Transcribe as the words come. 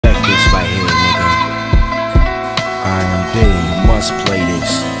must play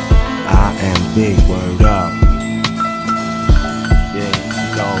this. I am big, word up. Yeah,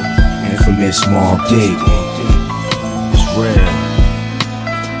 you know, infamous mobb deep. It's real.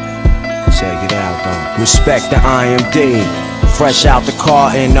 Check it out though. Respect the IMD. Fresh out the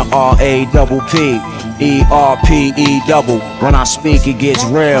car in the R.A.P.P. E.R.P.E. double. When I speak it gets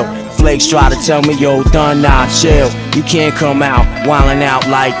real. Flakes try to tell me yo done now chill. You can't come out wildin' out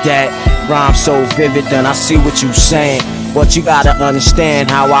like that. Rhyme so vivid then I see what you saying. But you gotta understand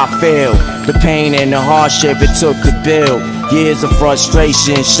how I feel. The pain and the hardship it took to build. Years of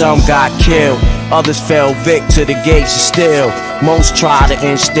frustration, some got killed. Others fell victim to the gates of steel. Most try to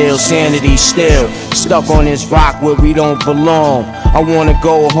instill sanity still. Stuck on this rock where we don't belong. I wanna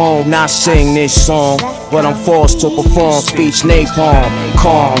go home, not sing this song, but I'm forced to perform speech napalm.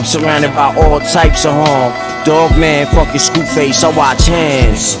 Calm, surrounded by all types of harm. Dog man, fucking scoop face, I watch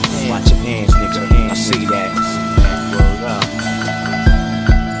hands. Watch your hands, nigga, I see that.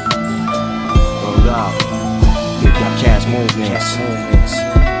 Word up. Get your cast movements.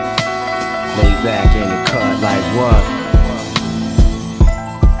 Lay back in the cut like what?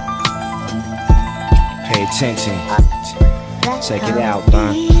 Pay attention. Check it out,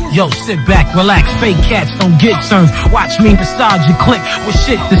 man. Yo, sit back, relax, fake cats don't get turned. Watch me massage your click with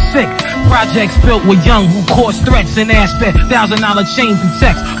shit to sick. Projects filled with young who cause threats and aspect. $1,000 chains and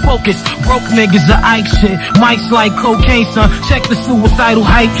texts. Focus, broke niggas are Ike shit. Mike's like cocaine, son. Check the suicidal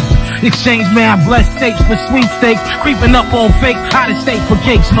hikes. Exchange man, blessed tapes for sweepstakes. Creeping up on fakes, out of state for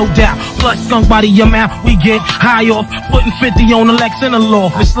cakes, no doubt. Blood skunk by the amount we get high off. Putting 50 on the Lex in the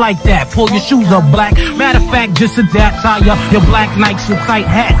loft, it's like that. Pull your shoes up black. Matter of fact, just adapt. Tie up your black Nikes with tight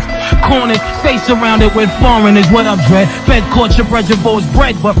hats. Cornered, stay surrounded with foreigners. What up, Dread? Fed caught your brother boy's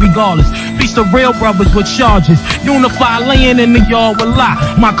bread, but regardless, piece of real brothers with charges. Unify laying in the yard with lot.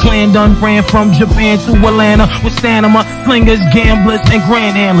 My clan done ran from Japan to Atlanta with stamina, slingers, gamblers, and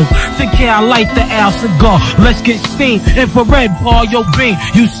grand handlers. Take care, I light the Al cigar. Let's get steam. Infrared, Paul, your beam.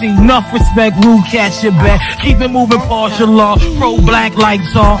 You see enough respect, rude, catch your back. Keep it moving, partial law. Pro black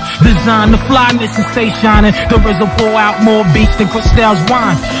lights off. Design the flyness and stay shining. The RZA pour out more beats than Cristal's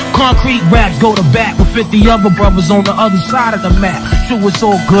wine. Concrete raps go to bat with 50 other brothers on the other side of the map. Sure, it's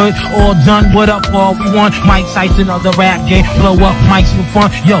all good, all done. What up, all we want? Mike Tyson, other rap game. Blow up mics for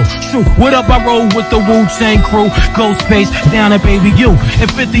fun. Yo, true. What up, I roll with the Wu-Tang crew. Ghostface, down at Baby U.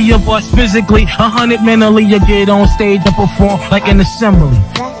 And 50 of us physically, 100 mentally. You get on stage and perform like an assembly.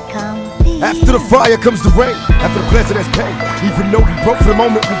 After the fire comes the rain. After the pleasure there's pain. Even though we broke for the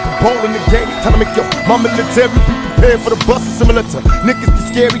moment, we can ball in the game. Time to make your mama military. Be prepared for the bus. Similar to niggas be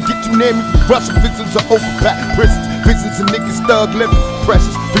scary. Get you near me. Russian visions are overpacked prisons. Visions of niggas thug living.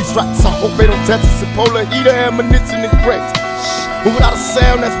 Precious. 3 strikes. I hope they don't test us. And polar heater, ammunition, and crates. But without a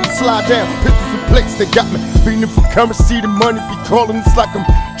sound as we slide down. Pistols and plates, they got me feeling for currency. The money be calling. It's like I'm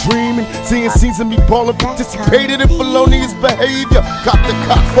dreaming. Seeing scenes of me ballin'. Participated in felonious behavior. Got the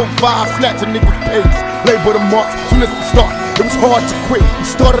cock 4-5. Snatch a nigga's page. Label the marks. Soon as we start, it was hard to quit. We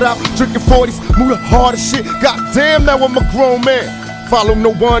started out drinking 40s. Moving hard as shit. Goddamn, now I'm a grown man. Follow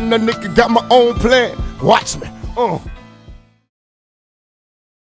no one. A nigga got my own plan. Watch me.